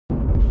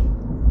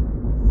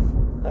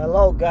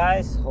Hello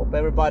guys, hope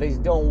everybody's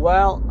doing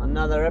well.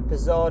 Another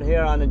episode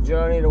here on the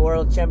journey to the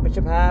World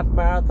Championship Half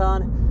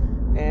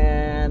Marathon,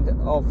 and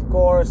of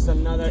course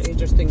another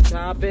interesting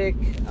topic,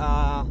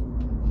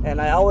 and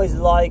I always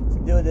like to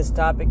do this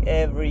topic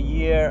every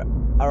year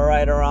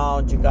right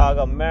around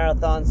Chicago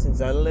Marathon since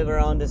I live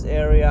around this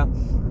area.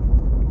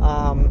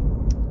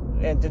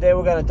 And today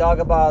we're going to talk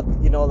about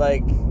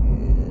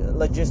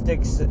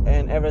logistics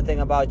and everything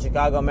about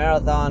Chicago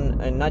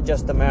Marathon, and not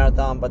just the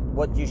marathon, but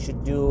what you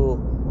should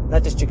do.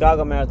 Not just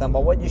Chicago Marathon,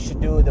 but what you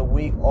should do the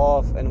week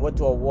off and what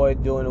to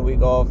avoid doing the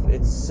week off.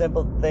 It's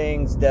simple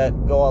things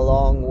that go a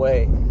long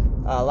way.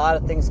 A lot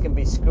of things can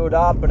be screwed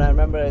up, and I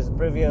remember as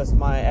previous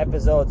my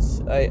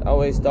episodes, I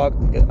always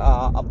talked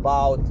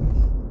about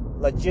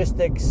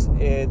logistics.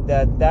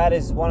 That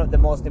is one of the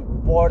most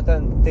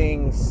important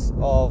things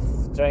of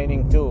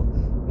training too.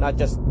 Not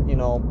just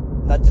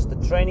the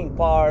training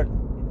part,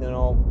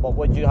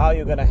 but how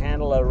you're gonna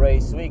handle a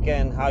race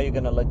weekend, how you're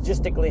gonna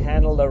logistically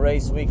handle the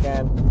race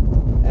weekend,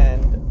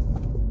 and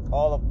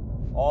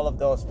all of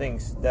those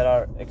things that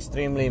are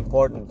extremely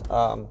important.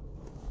 A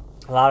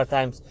lot of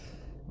times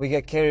we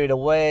get carried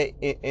away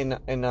in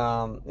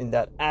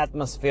that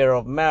atmosphere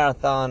of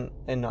marathon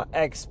and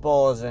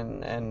expos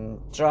and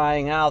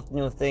trying out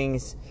new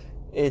things.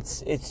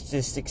 It's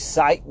just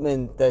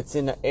excitement that's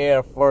in the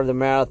air for the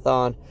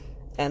marathon,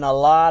 and a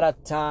lot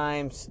of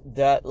times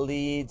that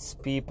leads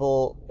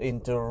people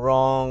into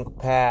wrong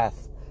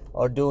path,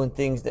 or doing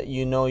things that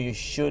you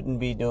shouldn't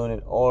be doing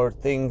it, or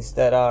things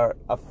that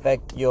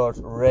affect your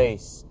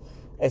race,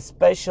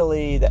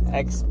 especially the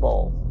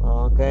expo.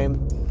 Okay,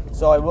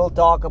 so I will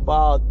talk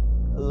about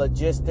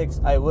logistics.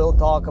 I will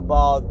talk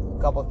about a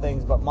couple of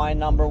things, but my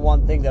number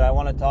one thing that I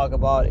want to talk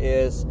about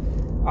is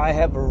I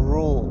have a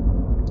rule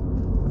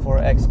for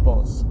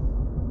expos,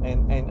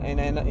 and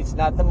it's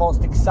not the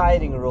most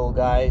exciting rule,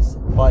 guys,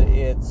 but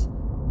it's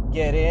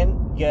get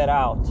in, get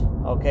out.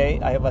 Okay,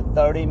 I have a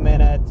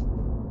 30-minute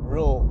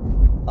rule.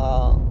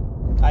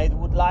 I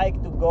would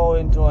like to go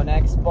into an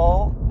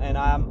expo, and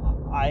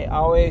I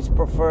always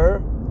prefer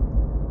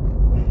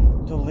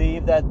to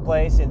leave that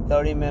place in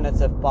 30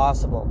 minutes if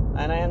possible.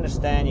 And I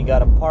understand you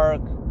gotta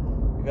park,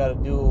 you gotta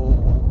do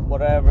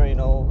whatever,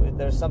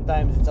 there's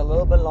sometimes it's a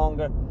little bit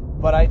longer,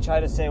 but I try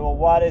to say, well,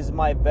 what is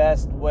my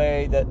best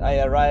way that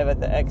I arrive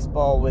at the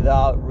expo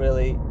without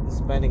really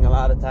spending a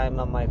lot of time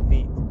on my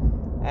feet?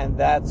 And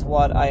that's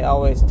what I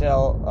always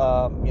tell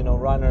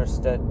runners,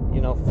 that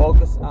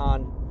focus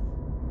on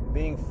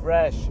being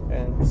fresh.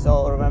 And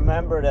so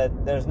remember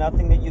that there's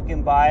nothing that you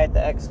can buy at the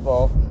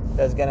expo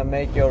that's gonna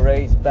make your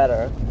race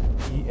better.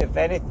 If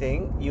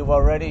anything, you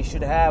already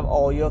should have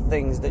all your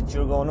things that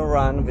you're going to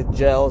run with,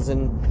 gels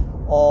and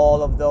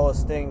all of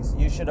those things.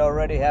 You should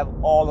already have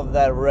all of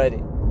that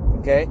ready.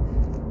 Okay,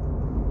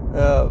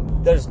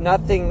 there's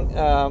nothing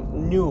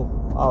new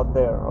out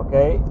there.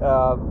 Okay,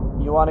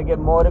 you want to get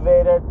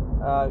motivated,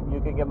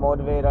 you can get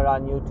motivated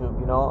on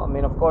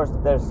YouTube. Of course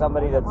there's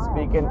somebody that's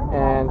speaking,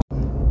 and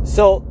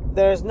so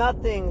there's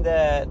nothing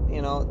that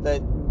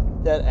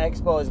that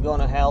expo is going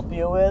to help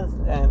you with,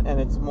 and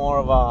it's more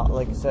of a,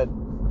 like I said,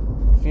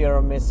 fear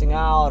of missing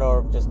out,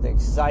 or just the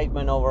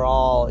excitement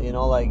overall,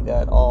 like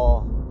that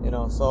all,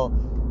 so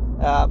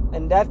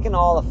and that can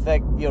all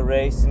affect your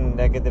race in a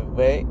negative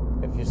way.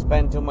 If you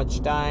spend too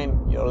much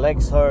time, your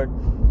legs hurt.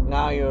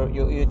 Now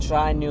you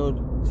try new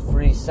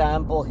free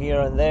sample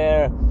here and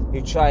there,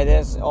 you try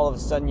this, all of a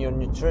sudden your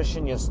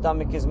nutrition, your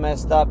stomach is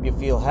messed up, you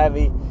feel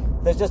heavy.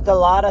 There's just a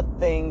lot of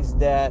things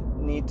that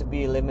need to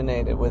be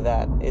eliminated with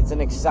that. It's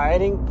an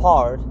exciting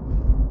part,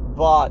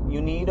 but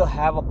you need to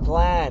have a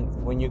plan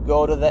when you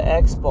go to the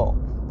expo.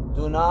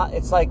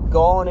 It's like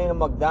going into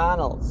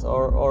McDonald's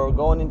or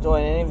going into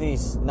any of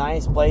these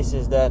nice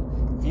places that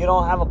if you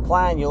don't have a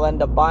plan, you'll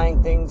end up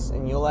buying things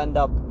and you'll end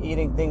up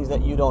eating things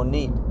that you don't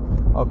need.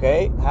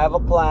 Okay? Have a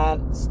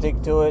plan,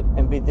 stick to it,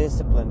 and be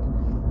disciplined.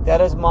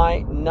 That is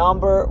my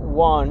number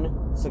one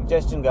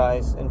suggestion,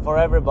 guys, and for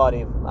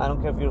everybody. I don't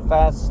care if you're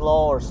fast,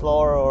 slow, or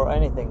slower, or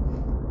anything.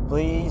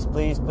 Please,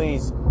 please,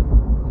 please,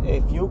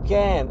 if you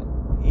can,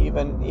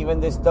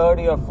 even this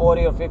 30 or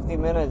 40 or 50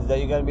 minutes that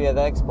you're going to be at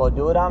the expo,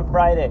 do it on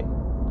Friday.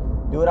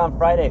 Do it on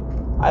Friday.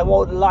 I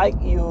would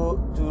like you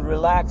to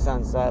relax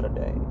on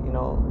Saturday.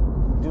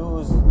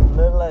 Do as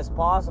little as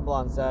possible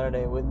on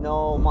Saturday with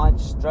no much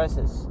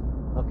stresses.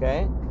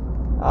 Okay?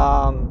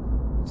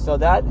 So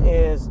that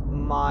is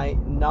my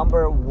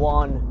number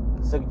one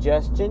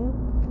suggestion.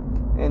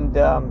 And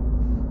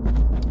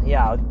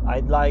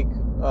I'd like,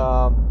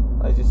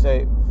 as you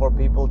say, for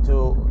people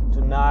to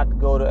not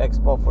go to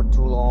expo for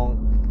too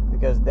long,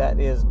 because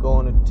that is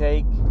going to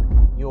take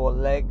your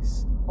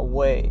legs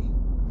away.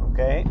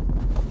 Okay?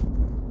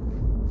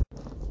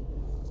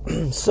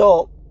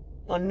 So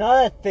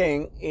another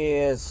thing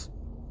is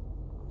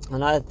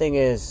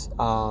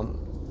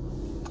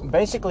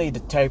basically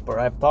the taper.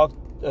 I've talked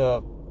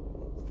to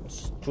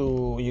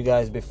you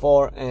guys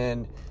before,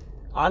 and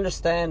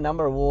understand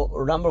number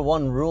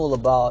one rule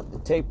about the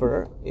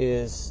taper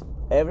is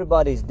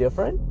everybody's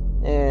different,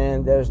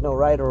 and there's no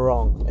right or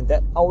wrong, and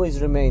that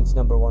always remains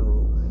number one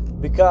rule.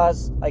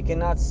 because I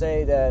cannot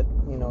say that,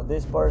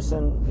 this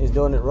person is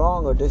doing it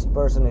wrong or this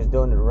person is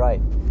doing it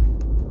right.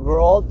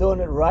 We're all doing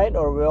it right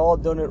or we're all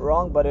doing it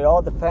wrong, but it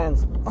all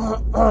depends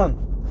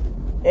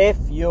if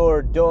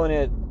you're doing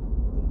it,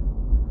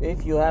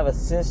 if you have a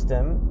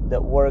system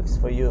that works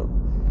for you.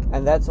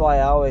 And that's why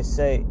I always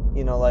say,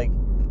 like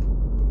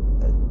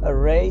a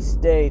race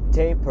day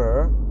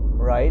taper,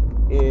 right,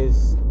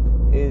 is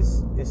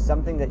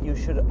something that you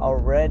should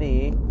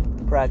already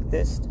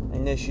practiced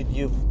and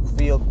you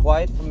feel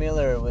quite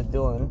familiar with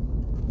doing.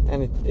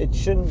 And it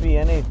shouldn't be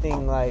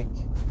anything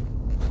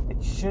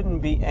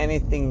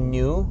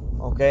new,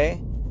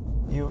 okay?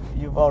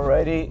 You've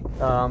already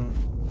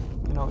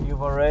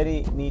you've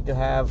already need to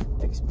have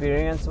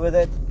experience with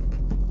it,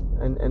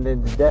 and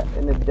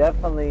it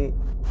definitely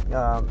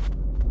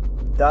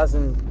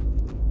doesn't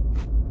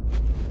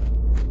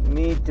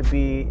need to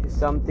be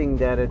something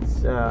that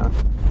it's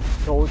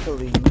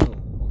totally new,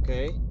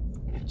 okay?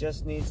 It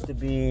just needs to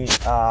be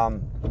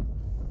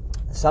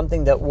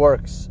something that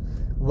works.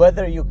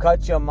 Whether you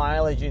cut your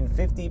mileage in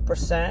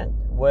 50%,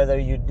 whether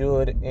you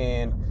do it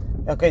in,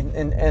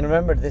 and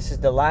remember, this is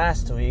the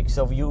last week,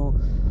 so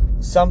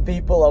some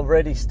people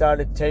already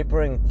started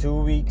tapering 2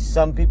 weeks,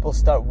 some people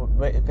start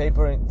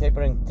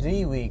tapering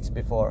 3 weeks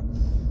before.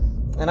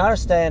 And I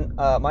understand,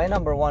 my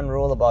number one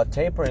rule about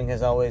tapering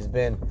has always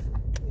been,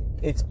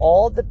 it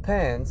all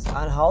depends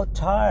on how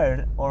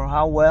tired or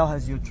how well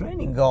has your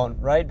training gone,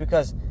 right?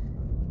 Because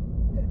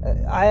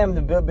I am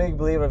the big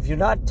believer, if you're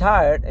not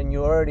tired and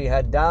you already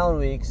had down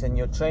weeks and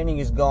your training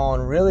is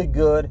gone really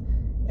good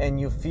and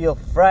you feel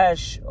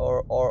fresh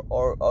or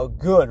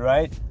good,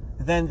 right?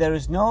 Then there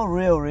is no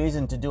real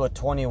reason to do a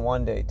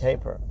 21-day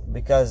taper,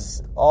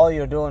 because all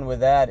you're doing with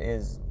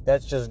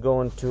that's just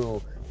going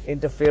to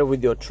interfere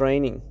with your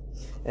training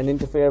and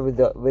interfere with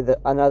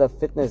another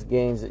fitness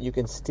gains that you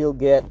can still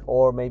get,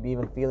 or maybe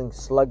even feeling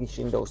sluggish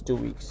in those 2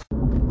 weeks.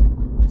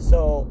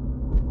 So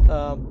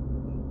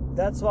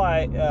that's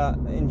why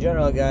in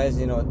general, guys,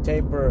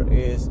 taper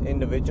is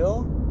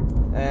individual,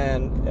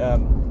 and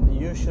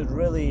you should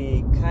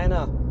really kind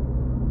of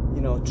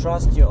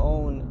trust your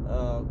own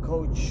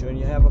coach when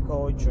you have a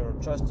coach, or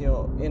trust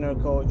your inner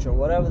coach, or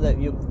whatever that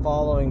you're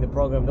following the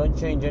program. Don't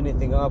change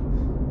anything up.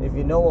 If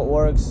you know what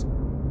works,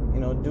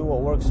 do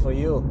what works for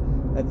you.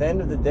 At the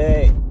end of the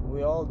day,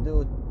 we all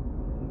do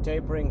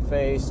tapering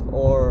phase,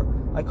 or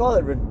I call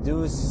it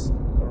reduce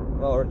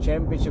or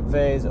championship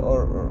phase,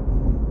 or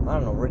I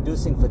don't know,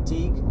 reducing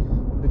fatigue,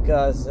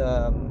 because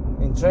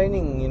in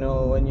training,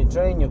 when you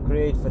train, you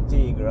create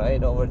fatigue,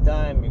 right? Over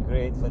time, you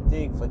create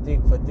fatigue,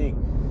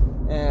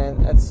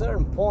 and at a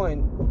certain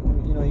point,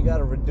 you got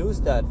to reduce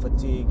that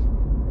fatigue.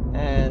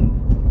 And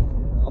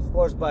of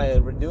course, by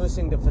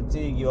reducing the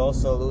fatigue, you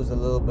also lose a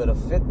little bit of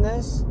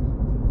fitness,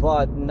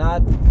 but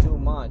not too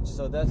much.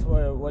 So that's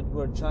what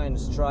we're trying to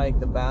strike,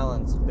 the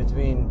balance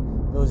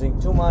between losing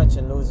too much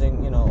and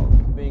losing,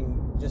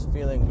 just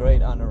feeling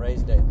great on a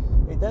race day.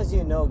 It does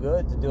you no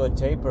good to do a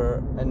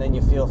taper and then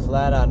you feel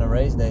flat on a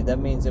race day. That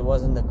means it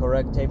wasn't the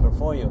correct taper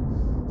for you.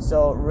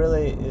 So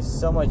really, it's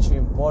so much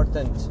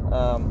important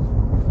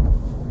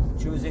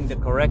choosing the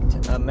correct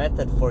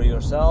method for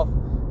yourself,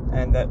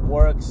 and that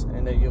works,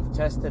 and that you've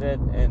tested it,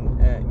 and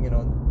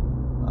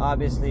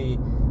obviously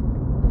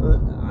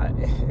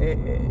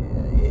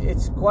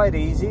it's quite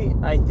easy.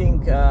 I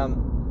think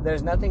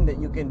there's nothing that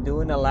you can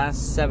do in the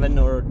last 7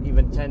 or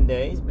even 10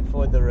 days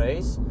before the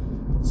race.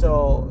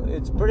 So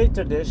it's pretty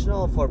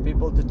traditional for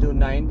people to do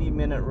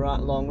 90-minute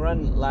long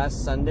run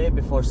last Sunday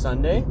before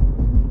Sunday,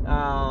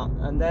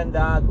 and then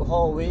that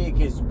whole week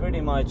is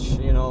pretty much,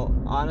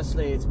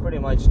 honestly, it's pretty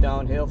much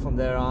downhill from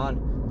there on.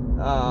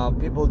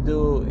 People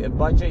do a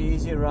bunch of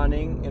easy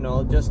running,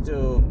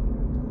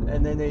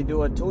 and then they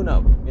do a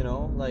tune-up,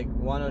 like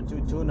 1 or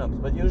 2 tune-ups,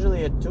 but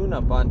usually a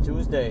tune-up on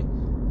Tuesday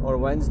or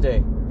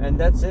Wednesday, and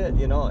that's it,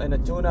 and a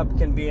tune-up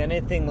can be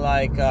anything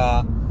like,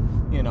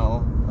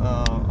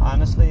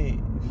 honestly,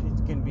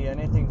 it can be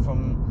anything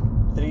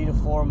from 3 to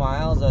 4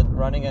 miles at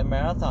running at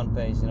marathon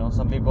pace.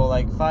 Some people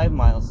like 5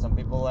 miles, some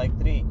people like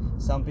 3,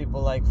 some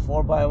people like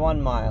 4 by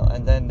 1 mile,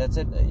 and then that's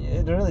it.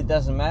 It really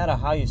doesn't matter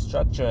how you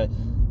structure it.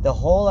 The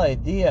whole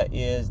idea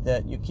is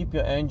that you keep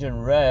your engine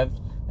revved,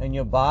 and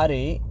your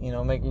body,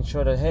 making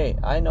sure that, hey,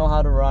 I know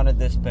how to run at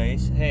this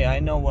pace. Hey, I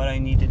know what I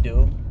need to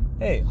do.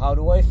 Hey, how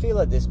do I feel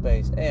at this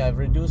pace? Hey, I've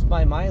reduced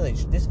my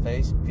mileage. This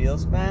pace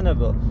feels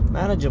manageable.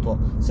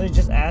 So you're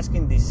just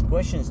asking these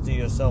questions to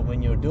yourself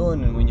when you're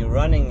doing and when you're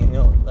running.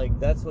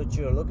 That's what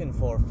you're looking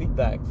for,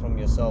 feedback from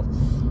yourself.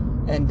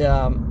 And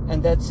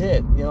that's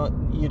it.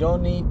 You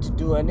don't need to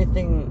do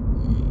anything.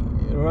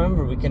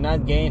 Remember, we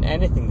cannot gain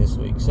anything this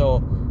week.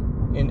 So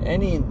in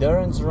any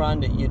endurance run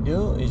that you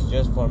do is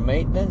just for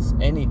maintenance.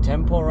 Any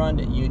tempo run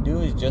that you do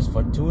is just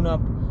for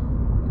tune-up.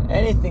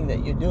 Anything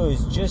that you do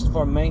is just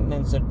for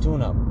maintenance or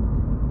tune-up,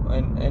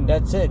 and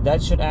that's it.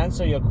 That should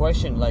answer your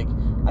question. Like,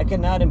 I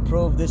cannot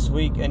improve this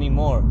week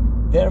anymore,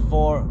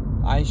 therefore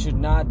I should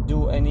not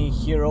do any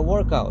hero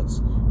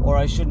workouts, or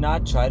I should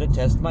not try to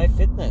test my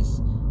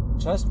fitness.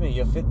 Trust me,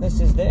 your fitness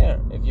is there.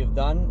 If you've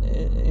done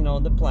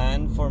the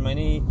plan for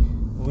many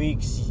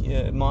weeks,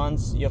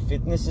 months, your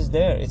fitness is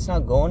there. It's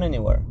not going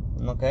anywhere.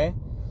 Okay.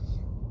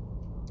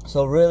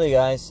 So really,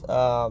 guys,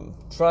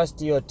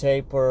 trust your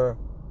taper,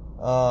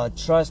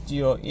 trust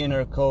your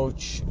inner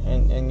coach,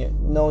 and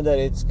know that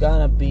it's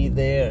gonna be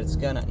there. It's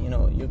gonna,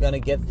 you're gonna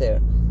get there.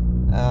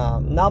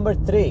 Number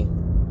 3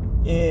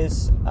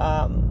 is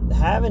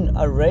having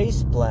a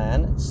race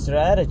plan,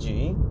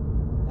 strategy,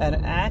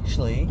 and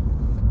actually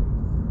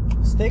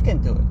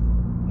sticking to it.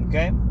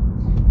 Okay,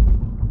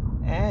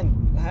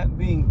 and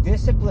being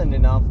disciplined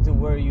enough to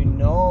where you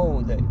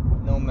know that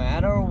no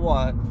matter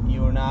what,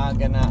 you're not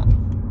gonna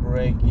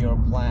break your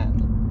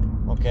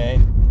plan. Okay,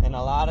 and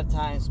a lot of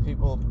times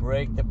people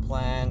break the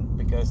plan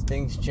because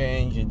things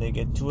change and they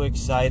get too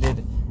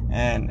excited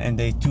and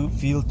they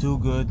feel too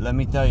good. Let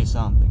me tell you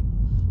something.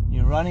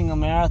 You're running a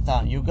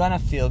marathon, you're gonna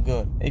feel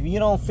good. If you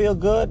don't feel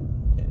good,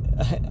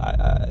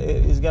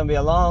 it's gonna be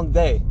a long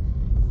day.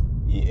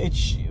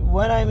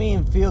 When I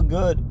mean feel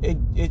good,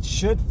 it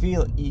should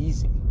feel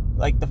easy.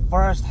 Like the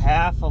first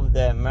half of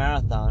the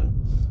marathon,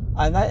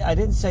 I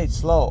didn't say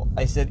slow,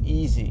 I said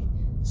easy.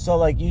 So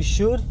like you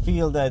should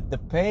feel that the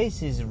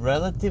pace is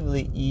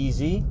relatively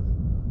easy,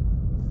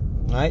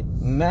 right?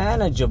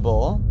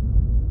 Manageable,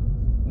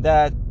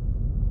 that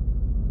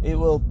it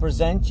will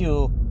present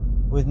you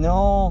with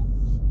no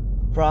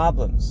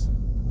problems,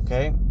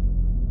 okay?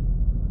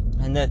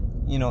 And that,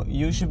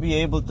 you should be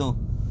able to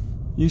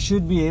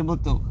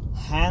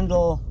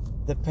handle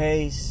the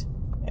pace,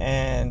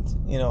 and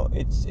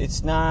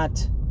it's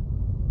not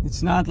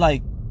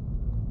like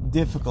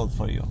difficult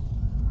for you.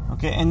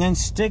 Okay, and then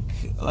stick,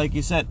 like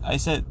you said, I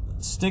said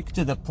stick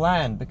to the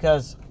plan,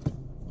 because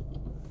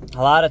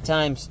a lot of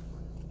times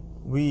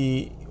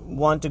we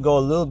want to go a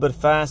little bit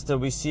faster.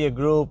 We see a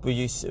group,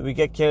 we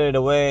get carried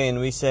away, and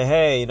we say,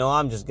 hey,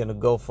 I'm just gonna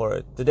go for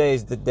it. Today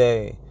is the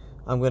day.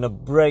 I'm gonna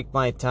break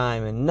my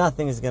time, and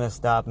nothing is gonna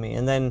stop me.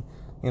 And then,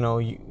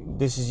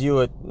 this is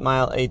you at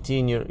mile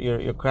 18.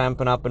 You're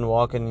cramping up and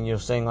walking, and you're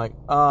saying like,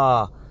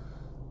 I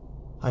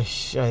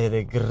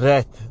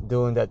regret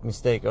doing that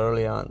mistake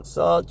early on.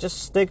 So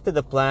just stick to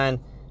the plan.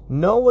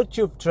 Know what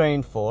you've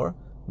trained for.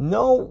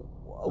 Know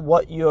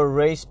what your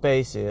race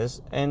pace is.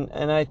 And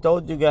I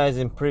told you guys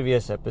in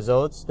previous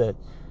episodes that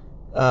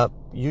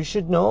you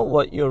should know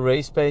what your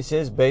race pace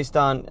is based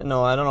on,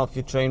 I don't know if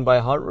you train by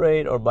heart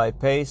rate or by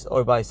pace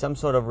or by some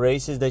sort of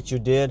races that you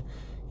did.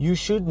 You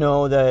should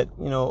know that,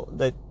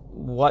 that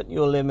what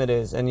your limit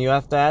is. And you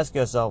have to ask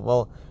yourself,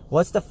 well,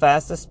 what's the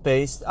fastest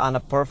pace on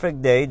a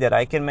perfect day that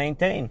I can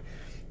maintain?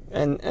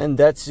 And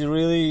that's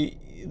really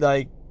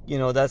like,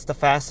 that's the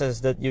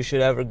fastest that you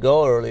should ever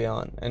go early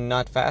on, and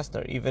not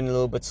faster, even a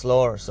little bit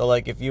slower. So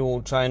like if you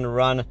were trying to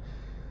run,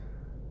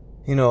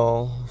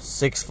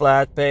 6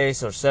 flat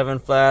pace or 7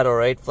 flat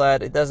or 8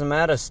 flat, it doesn't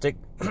matter. Stick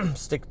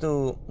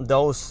to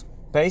those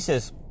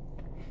paces,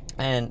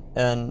 and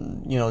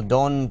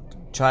don't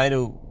try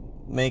to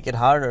make it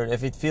harder.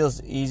 If it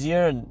feels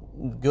easier,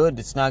 good.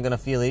 It's not gonna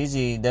feel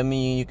easy. That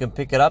means you can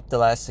pick it up the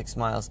last 6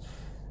 miles.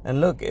 And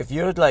look, if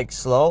you're like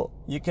slow,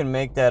 you can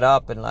make that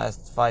up in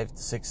last 5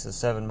 to 6 or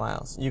 7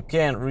 miles. You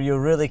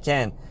really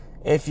can.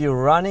 If you're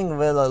running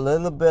with a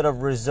little bit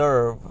of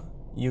reserve,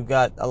 you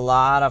got a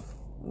lot of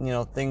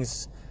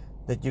things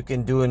that you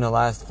can do in the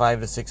last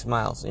 5 to 6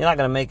 miles. You're not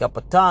gonna make up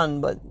a ton,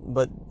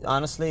 but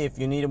honestly, if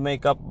you need to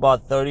make up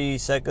about 30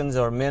 seconds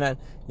or a minute,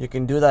 you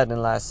can do that in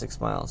the last 6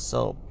 miles.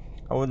 So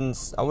I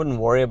wouldn't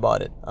worry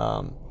about it.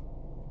 I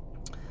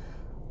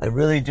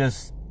really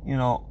just,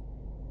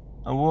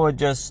 I would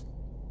just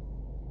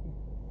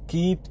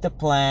keep the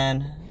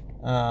plan,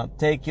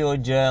 take your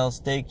gels,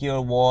 take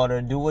your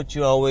water, do what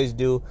you always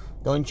do.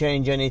 Don't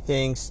change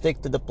anything,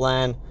 stick to the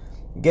plan,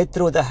 get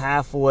through the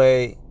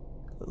halfway,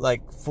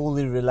 like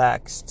fully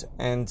relaxed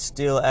and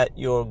still at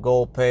your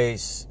goal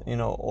pace,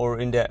 or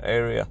in that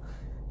area.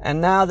 And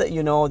now that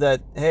you know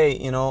that, hey,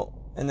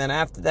 and then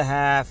after the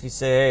half, you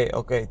say, hey,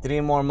 okay,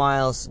 3 more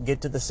miles,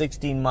 get to the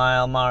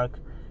 16-mile mark.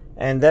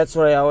 And that's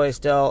what I always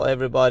tell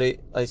everybody.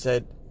 I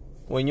said,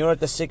 when you're at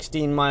the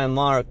 16-mile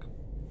mark,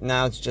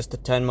 now it's just a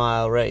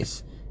 10-mile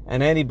race.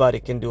 And anybody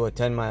can do a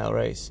 10-mile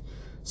race.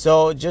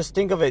 So just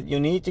think of it. You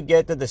need to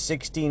get to the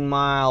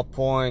 16-mile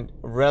point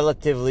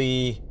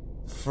relatively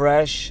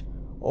fresh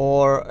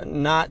or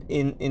not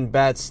in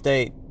bad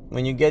state.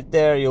 When you get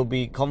there, you'll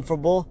be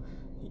comfortable.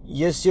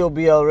 Yes, you'll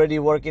be already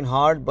working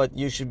hard, but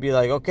you should be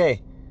like,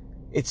 okay,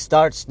 it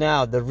starts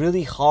now. The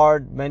really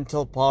hard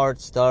mental part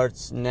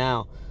starts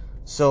now.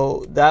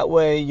 So that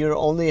way you're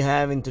only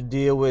having to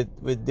deal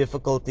with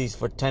difficulties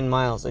for 10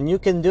 miles. And you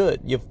can do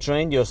it. You've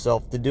trained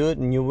yourself to do it,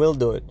 and you will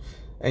do it.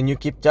 And you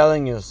keep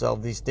telling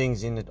yourself these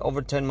things in it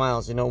over 10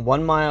 miles,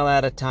 1 mile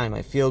at a time.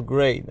 I feel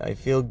great. I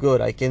feel good.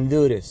 I can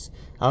do this.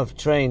 I've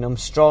trained. I'm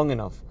strong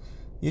enough.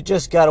 You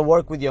just got to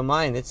work with your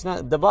mind. It's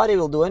not, the body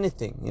will do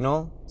anything,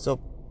 So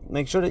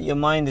make sure that your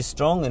mind is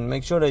strong, and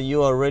make sure that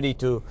you are ready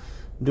to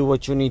do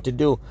what you need to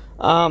do.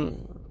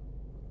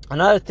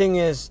 Another thing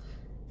is,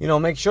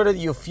 make sure that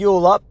you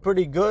fuel up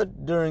pretty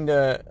good during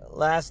the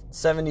last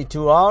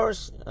 72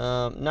 hours.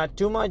 Not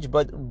too much,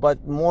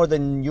 but more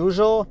than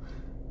usual.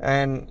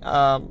 And,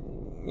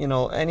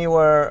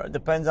 anywhere,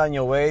 depends on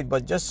your weight,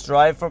 but just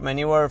strive from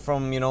anywhere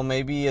from,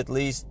 maybe at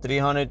least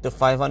 300 to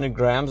 500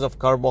 grams of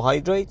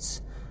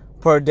carbohydrates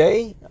per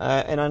day.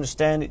 And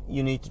understand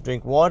you need to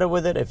drink water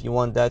with it if you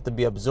want that to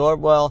be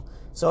absorbed well.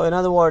 So in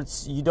other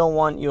words, you don't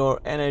want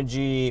your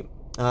energy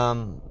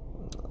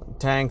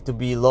tank to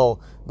be low,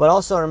 but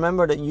also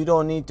remember that you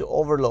don't need to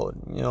overload.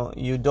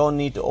 You don't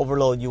need to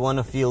overload. You want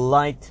to feel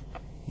light.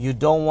 You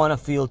don't want to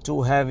feel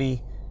too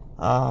heavy,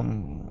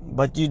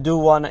 but you do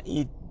want to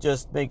eat.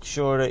 Just make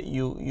sure that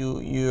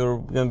you're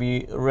gonna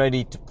be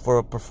ready for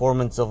a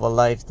performance of a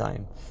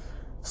lifetime.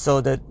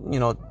 So that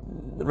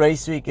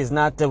race week is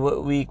not the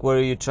week where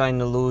you're trying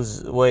to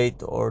lose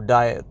weight or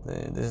diet.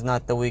 This is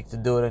not the week to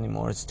do it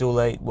anymore. It's too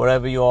late.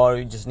 Wherever you are,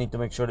 you just need to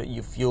make sure that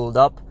you fueled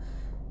up.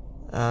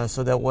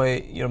 So that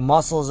way your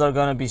muscles are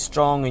going to be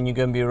strong and you're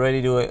going to be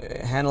ready to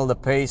handle the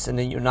pace, and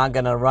then you're not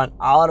going to run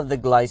out of the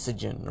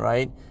glycogen,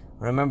 right?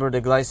 Remember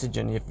the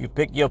glycogen. If you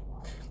pick your,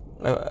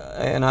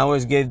 and I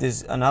always gave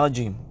this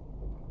analogy,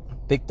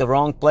 pick the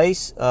wrong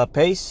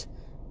pace,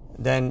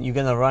 then you're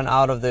going to run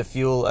out of the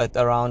fuel at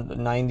around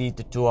 90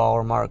 to 2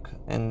 hour mark,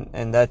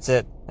 and that's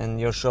it, and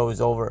your show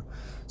is over.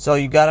 So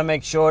you got to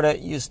make sure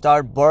that you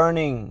start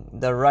burning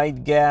the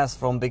right gas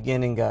from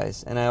beginning,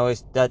 guys. And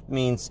that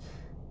means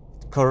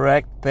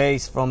correct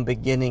pace from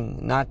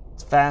beginning, not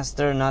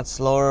faster, not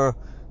slower,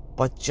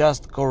 but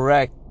just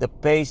correct, the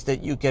pace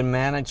that you can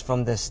manage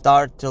from the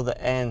start till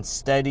the end,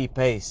 steady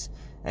pace.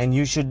 And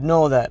you should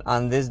know that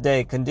on this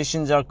day,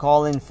 conditions are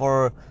calling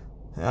for,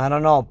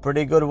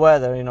 pretty good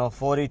weather,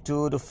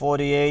 42 to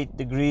 48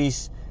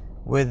 degrees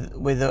with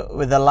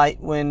a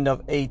light wind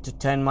of 8 to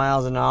 10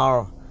 miles an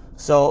hour.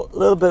 So a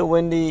little bit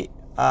windy.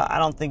 I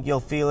don't think you'll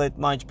feel it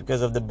much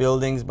because of the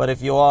buildings, but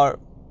if you are,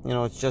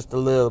 it's just a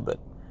little bit.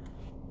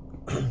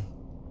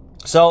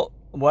 So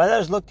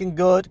weather's looking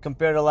good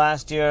compared to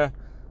last year.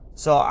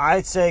 So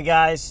I'd say,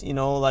 guys,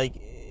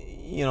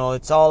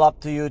 it's all up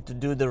to you to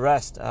do the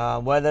rest.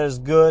 Weather's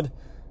good.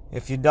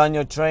 If you've done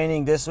your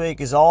training this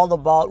week, is all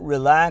about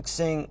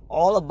relaxing,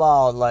 all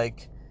about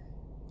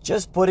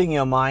just putting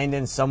your mind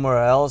in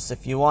somewhere else.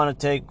 If you want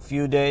to take a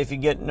few days, if you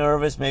get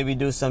nervous, maybe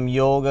do some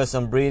yoga,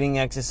 some breathing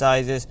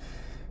exercises.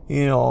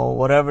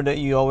 Whatever that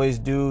you always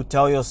do,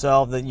 tell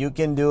yourself that you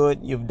can do it.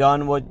 You've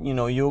done what,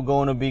 you're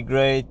going to be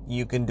great.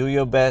 You can do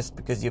your best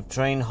because you've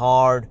trained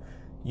hard.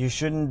 You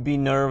shouldn't be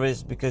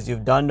nervous because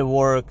you've done the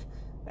work.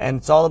 And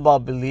it's all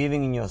about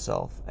believing in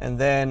yourself. And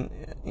then,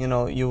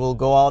 you will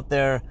go out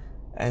there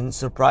and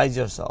surprise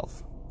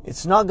yourself.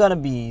 It's not going to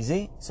be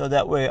easy. So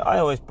that way I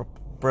always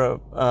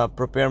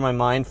prepare my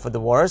mind for the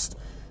worst.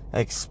 I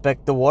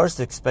expect the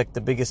worst, expect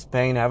the biggest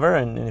pain ever,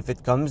 and if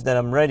it comes, then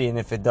I'm ready, and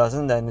if it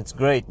doesn't, then it's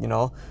great,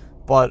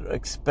 but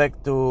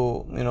expect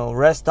to,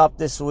 rest up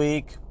this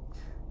week.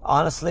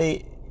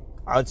 Honestly,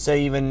 I would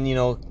say even,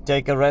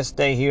 take a rest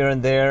day here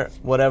and there,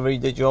 whatever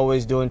that you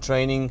always do in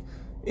training.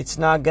 It's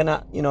not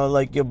gonna,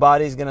 your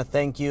body's gonna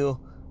thank you.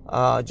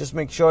 Just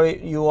make sure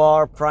you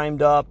are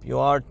primed up, you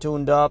are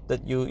tuned up,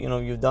 that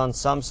you've done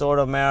some sort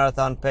of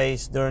marathon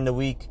pace during the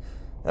week.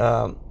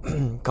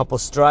 Couple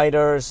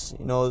striders,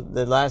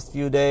 the last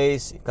few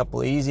days, a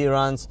couple of easy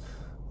runs.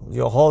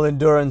 Your whole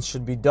endurance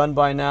should be done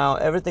by now.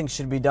 Everything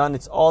should be done.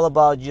 It's all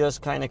about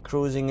just kind of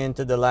cruising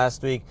into the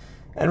last week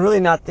and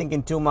really not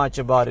thinking too much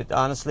about it.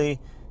 Honestly,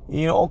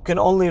 you can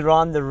only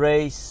run the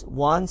race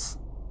once,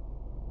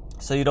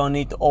 so you don't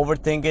need to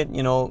overthink it.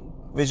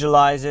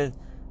 Visualize it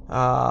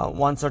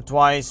once or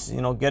twice,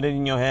 get it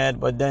in your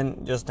head, but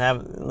then just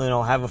have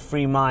a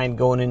free mind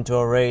going into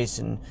a race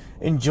and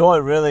enjoy.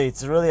 Really,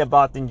 it's really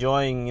about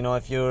enjoying.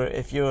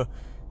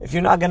 If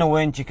you're not going to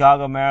win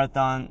Chicago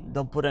Marathon,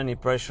 don't put any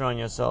pressure on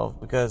yourself,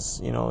 because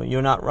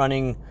you're not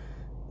running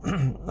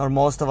or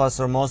most of us,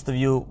 or most of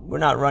you, we're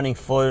not running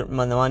for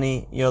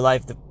money. Your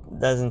life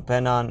doesn't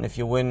depend on if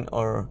you win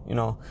or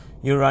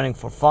you're running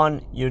for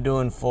fun. You're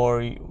doing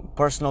for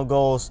personal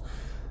goals.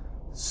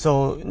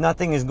 So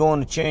nothing is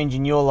going to change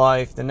in your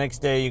life. The next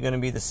day you're going to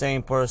be the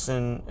same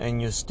person,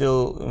 and you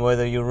still,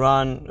 whether you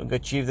run,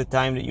 achieve the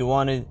time that you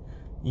wanted,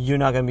 you're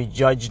not going to be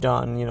judged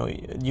on, you're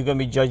going to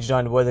be judged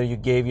on whether you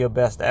gave your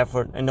best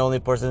effort, and the only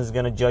person who's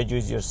going to judge you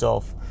is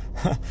yourself.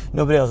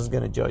 Nobody else is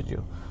going to judge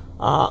you.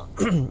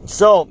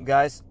 So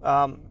guys,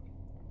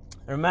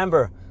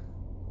 remember,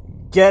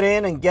 get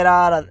in and get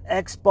out of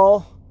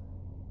Expo.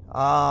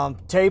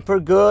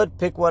 Taper good,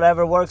 pick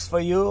whatever works for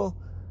you.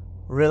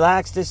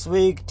 Relax this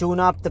week, tune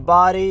up the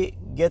body,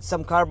 get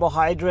some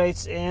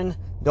carbohydrates in.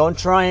 Don't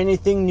try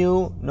anything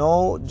new.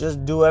 No,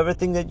 just do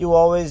everything that you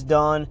always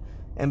done,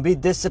 and be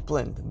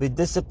disciplined. Be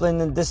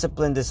disciplined and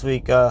disciplined this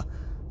week.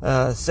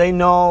 Say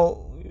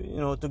no,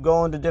 to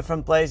going to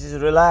different places.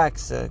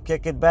 Relax,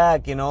 kick it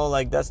back.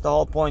 That's the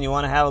whole point. You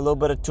want to have a little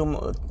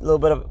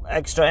bit of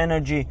extra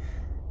energy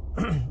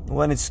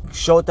when it's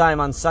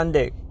showtime on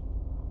Sunday.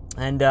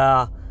 And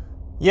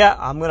yeah,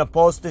 I'm going to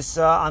post this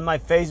on my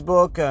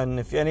Facebook, and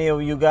if any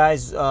of you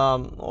guys,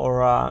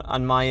 or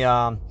on my,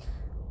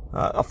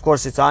 of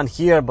course it's on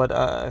here, but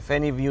if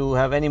any of you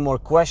have any more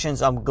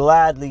questions, I'm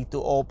gladly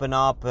to open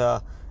up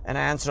and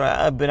answer.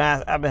 I've been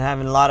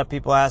having a lot of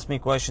people ask me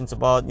questions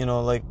about,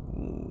 like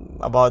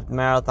about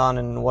marathon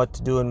and what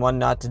to do and what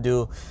not to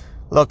do.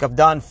 Look, I've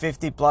done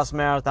 50 plus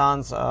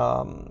marathons.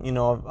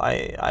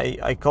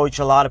 I coach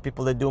a lot of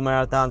people that do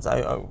marathons.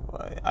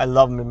 I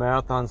love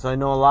marathons, so I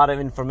know a lot of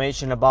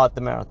information about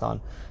the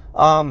marathon.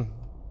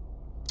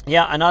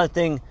 Another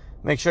thing,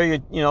 make sure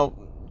you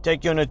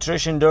take your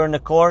nutrition during the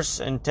course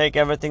and take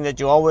everything that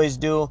you always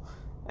do,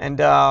 and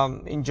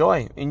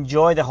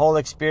enjoy the whole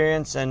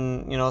experience,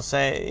 and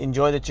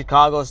enjoy the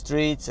Chicago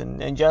streets,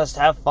 and just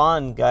have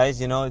fun,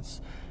 guys.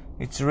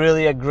 It's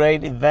really a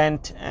great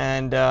event,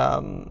 and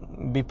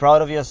be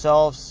proud of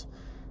yourselves,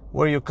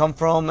 where you come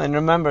from, and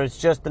remember, it's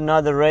just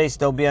another race.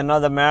 There'll be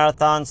another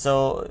marathon,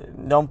 so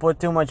don't put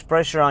too much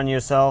pressure on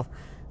yourself.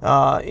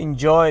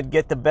 Enjoy it,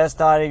 get the best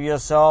out of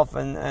yourself,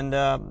 and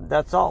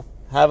that's all.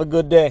 Have a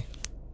good day.